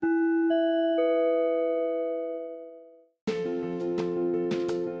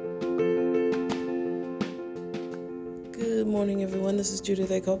morning, everyone. This is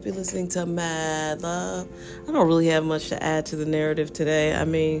Judith. I hope you're listening to Mad Love. I don't really have much to add to the narrative today.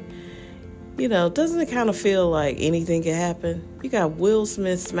 Doesn't it kind of feel like anything can happen? You got Will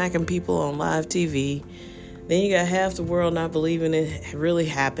Smith smacking people on live TV. Then you got half the world not believing it really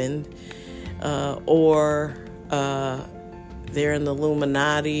happened. Or they're in the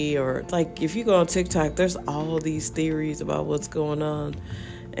Illuminati. Or, if you go on TikTok, there's all these theories about what's going on.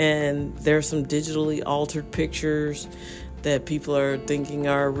 And there's some digitally altered pictures that people are thinking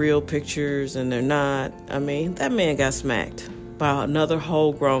are real pictures, and they're not. That man got smacked by another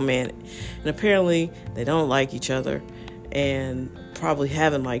whole grown man. And apparently they don't like each other and probably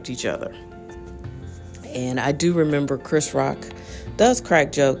haven't liked each other. And I do remember Chris Rock does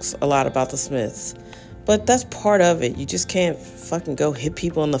crack jokes a lot about the Smiths. But that's part of it. You just can't fucking go hit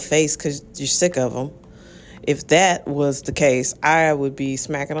people in the face because you're sick of them. If that was the case, I would be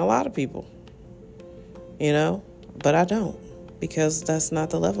smacking a lot of people, but I don't, because that's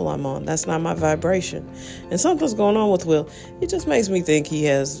not the level I'm on. That's not my vibration. And something's going on with Will. It just makes me think he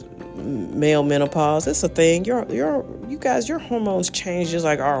has male menopause. It's a thing. You guys, your hormones change just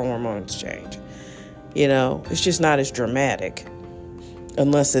like our hormones change. It's just not as dramatic,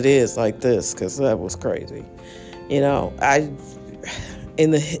 unless it is like this, because that was crazy.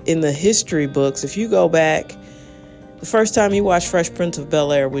 In the history books, if you go back, the first time you watched Fresh Prince of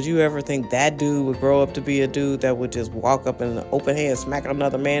Bel-Air, would you ever think that dude would grow up to be a dude that would just walk up in an open hand, smack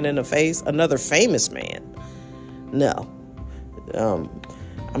another man in the face? Another famous man? No.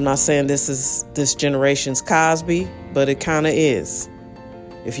 I'm not saying this is this generation's Cosby, but it kind of is.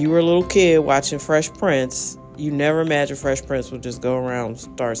 If you were a little kid watching Fresh Prince, you never imagined Fresh Prince would just go around and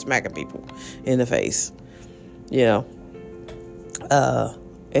start smacking people in the face.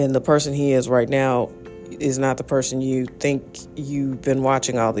 And the person he is right now is not the person you think you've been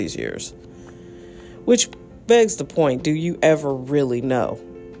watching all these years. Which begs the point, do you ever really know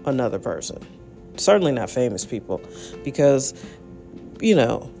another person? Certainly not famous people, because,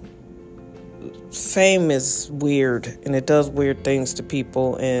 fame is weird, and it does weird things to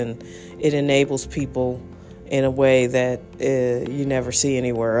people, and it enables people in a way that you never see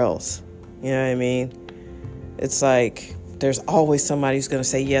anywhere else. You know what I mean? It's like there's always somebody who's going to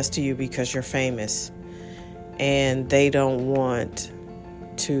say yes to you because you're famous, and they don't want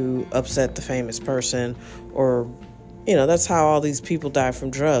to upset the famous person, or, that's how all these people die from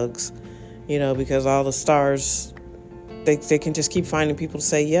drugs, because all the stars, they can just keep finding people to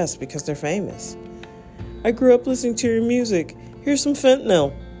say yes because they're famous. I grew up listening to your music. Here's some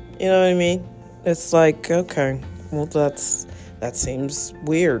fentanyl. You know what I mean? It's like, okay, well, that seems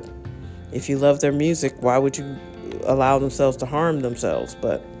weird. If you love their music, why would you allow themselves to harm themselves?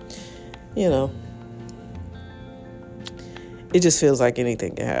 But it just feels like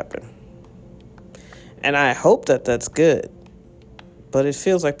anything can happen, and I hope that that's good, but it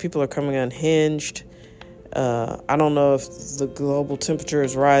feels like people are coming unhinged. I don't know if the global temperature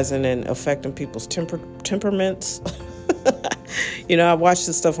is rising and affecting people's temperaments. I watch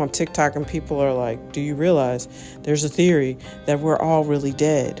this stuff on TikTok, and people are like, do you realize there's a theory that we're all really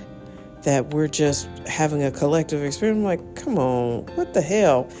dead, that we're just having a collective experience? I'm like, come on, what the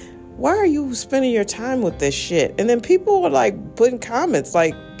hell? Why are you spending your time with this shit? And then people are putting comments,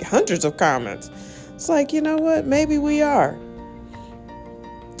 hundreds of comments. It's like, you know what? Maybe we are.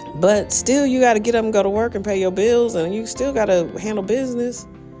 But still, you got to get up and go to work and pay your bills, and you still got to handle business.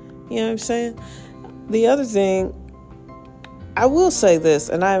 You know what I'm saying? The other thing, I will say this,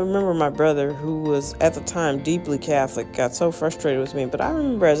 and I remember my brother, who was at the time deeply Catholic, got so frustrated with me. But I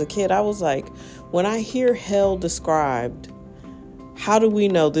remember as a kid, I was like, when I hear hell described, how do we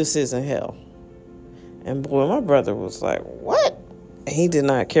know this isn't hell? And boy, my brother was like, what? And he did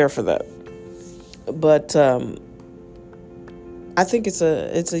not care for that. But I think it's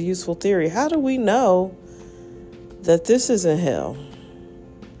a useful theory. How do we know that this isn't hell?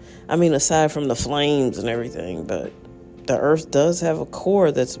 Aside from the flames and everything, but the earth does have a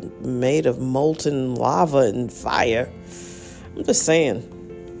core that's made of molten lava and fire. I'm just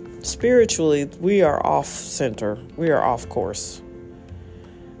saying, spiritually, we are off center. We are off course.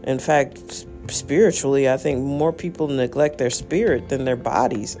 In fact, spiritually, I think more people neglect their spirit than their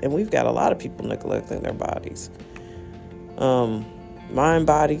bodies. And we've got a lot of people neglecting their bodies. Mind,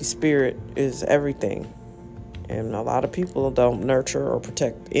 body, spirit is everything. And a lot of people don't nurture or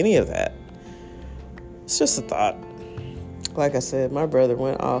protect any of that. It's just a thought. Like I said, my brother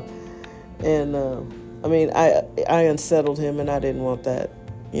went off, and I unsettled him, and I didn't want that.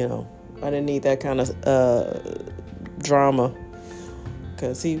 I didn't need that kind of drama,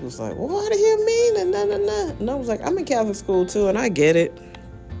 because he was like, well, what do you mean? And And I was like, I'm in Catholic school too, and I get it.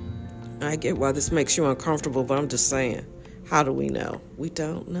 I get why this makes you uncomfortable, but I'm just saying, How do we know? We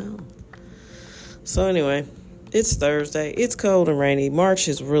don't know. So anyway, it's Thursday. It's cold and rainy. March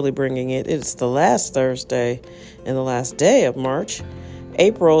is really bringing it. It's the last Thursday and the last day of March.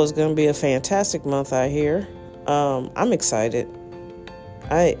 April is going to be a fantastic month out here. I'm excited.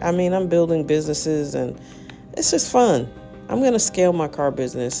 I mean, I'm building businesses and it's just fun. I'm going to scale my car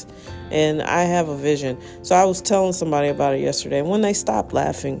business and I have a vision. So I was telling somebody about it yesterday, and when they stopped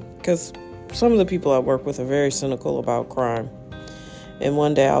laughing, because some of the people I work with are very cynical about crime. And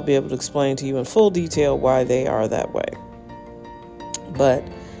one day I'll be able to explain to you in full detail why they are that way. But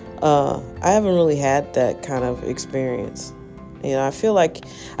I haven't really had that kind of experience. You know, I feel like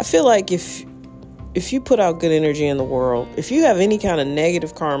if you put out good energy in the world, if you have any kind of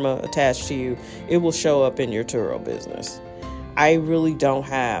negative karma attached to you, it will show up in your Turo business. I really don't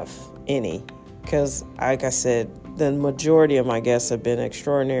have any because, like I said, the majority of my guests have been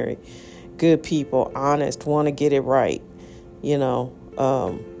extraordinary, good people, honest, want to get it right, you know,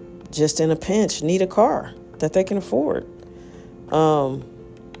 just in a pinch, need a car that they can afford.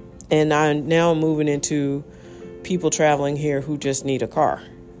 And I'm moving into people traveling here who just need a car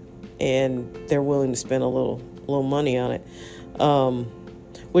and they're willing to spend a little money on it,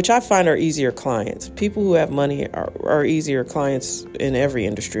 which I find are easier clients. People who have money are easier clients in every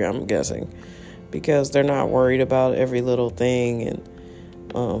industry, I'm guessing, because they're not worried about every little thing and,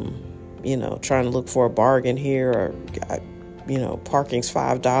 you know, trying to look for a bargain here or, you know, parking's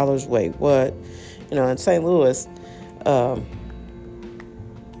 $5. Wait, what? You know, in St. Louis,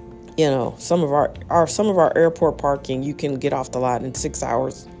 you know, some of our airport parking, you can get off the lot in 6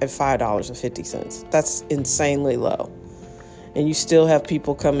 hours at $5.50. That's insanely low. And you still have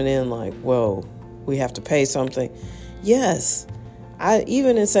people coming in like, whoa, we have to pay something. Yes.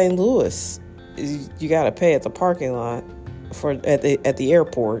 Even in St. Louis, you got to pay at the parking lot at the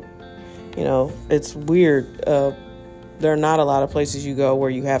airport. You know, it's weird. There are not a lot of places you go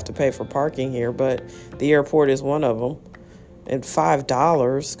where you have to pay for parking here, but the airport is one of them. And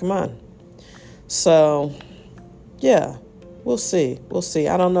 $5, come on. So, yeah, we'll see.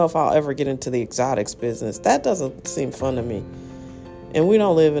 I don't know if I'll ever get into the exotics business. That doesn't seem fun to me. And we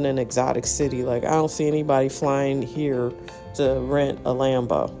don't live in an exotic city. Like, I don't see anybody flying here to rent a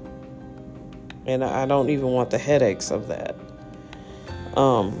Lambo. And I don't even want the headaches of that.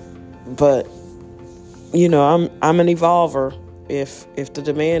 But, you know, I'm an evolver. If the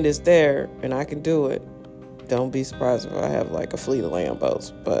demand is there and I can do it, don't be surprised if I have like a fleet of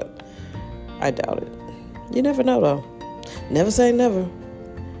Lambos, but I doubt it. You never know though. Never say never.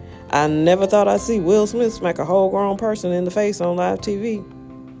 I never thought I'd see Will Smith smack a whole grown person in the face on live TV,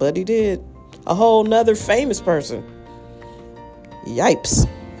 but he did. A whole nother famous person. Yipes.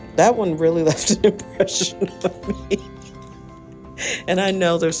 That one really left an impression on me. And I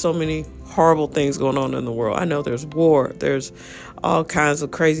know there's so many horrible things going on in the world. I know there's war. There's all kinds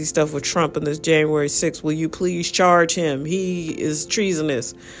of crazy stuff with Trump and this January 6th. Will you please charge him? He is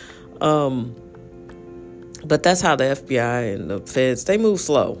treasonous. But that's how the FBI and the feds, they move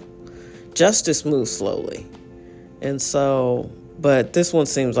slow. Justice moves slowly. And so, but this one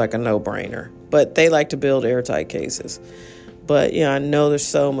seems like a no-brainer. But they like to build airtight cases. But, yeah, I know there's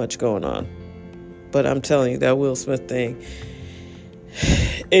so much going on. But I'm telling you, that Will Smith thing,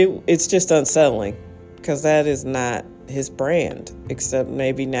 it's just unsettling because that is not his brand, except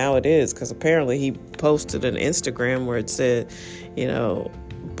maybe now it is, because apparently he posted an Instagram where it said, you know,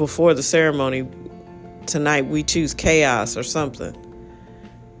 before the ceremony tonight we choose chaos or something.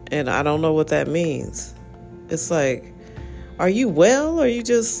 And I don't know what that means. It's like, are you well? Are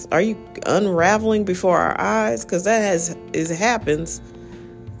you unraveling before our eyes? Because it happens.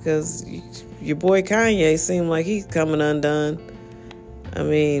 Because your boy Kanye seemed like he's coming undone. I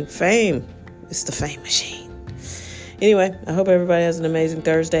mean, fame. It's the fame machine. Anyway, I hope everybody has an amazing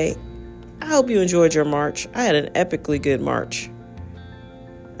Thursday. I hope you enjoyed your March. I had an epically good March.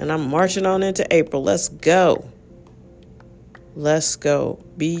 And I'm marching on into April. Let's go. Let's go.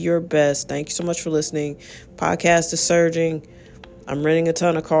 Be your best. Thank you so much for listening. Podcast is surging. I'm renting a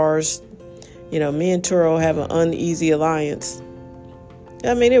ton of cars. You know, me and Turo have an uneasy alliance.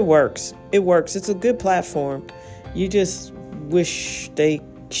 I mean, it works. It works. It's a good platform. You just wish they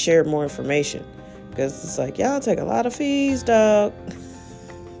shared more information. Because it's like, y'all take a lot of fees, dog.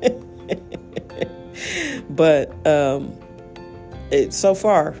 But so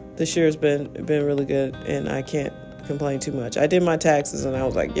far, this year has been really good, and I can't complain too much. I did my taxes, and I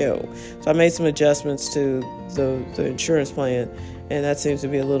was like, yo. So I made some adjustments to the insurance plan, and that seems to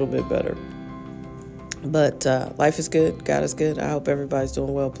be a little bit better. But life is good. God is good. I hope everybody's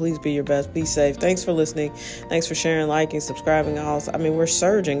doing well. Please be your best. Be safe. Thanks for listening. Thanks for sharing, liking, subscribing. I mean, we're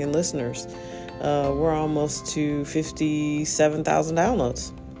surging in listeners. We're almost to 57,000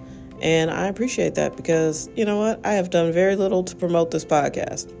 downloads. And I appreciate that because, you know what? I have done very little to promote this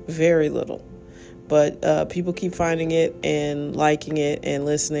podcast. Very little. But people keep finding it and liking it and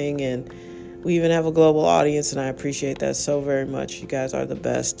listening. And we even have a global audience. And I appreciate that so very much. You guys are the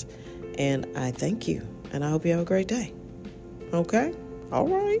best. And I thank you. And I hope you have a great day. Okay? All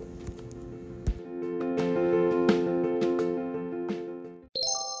right.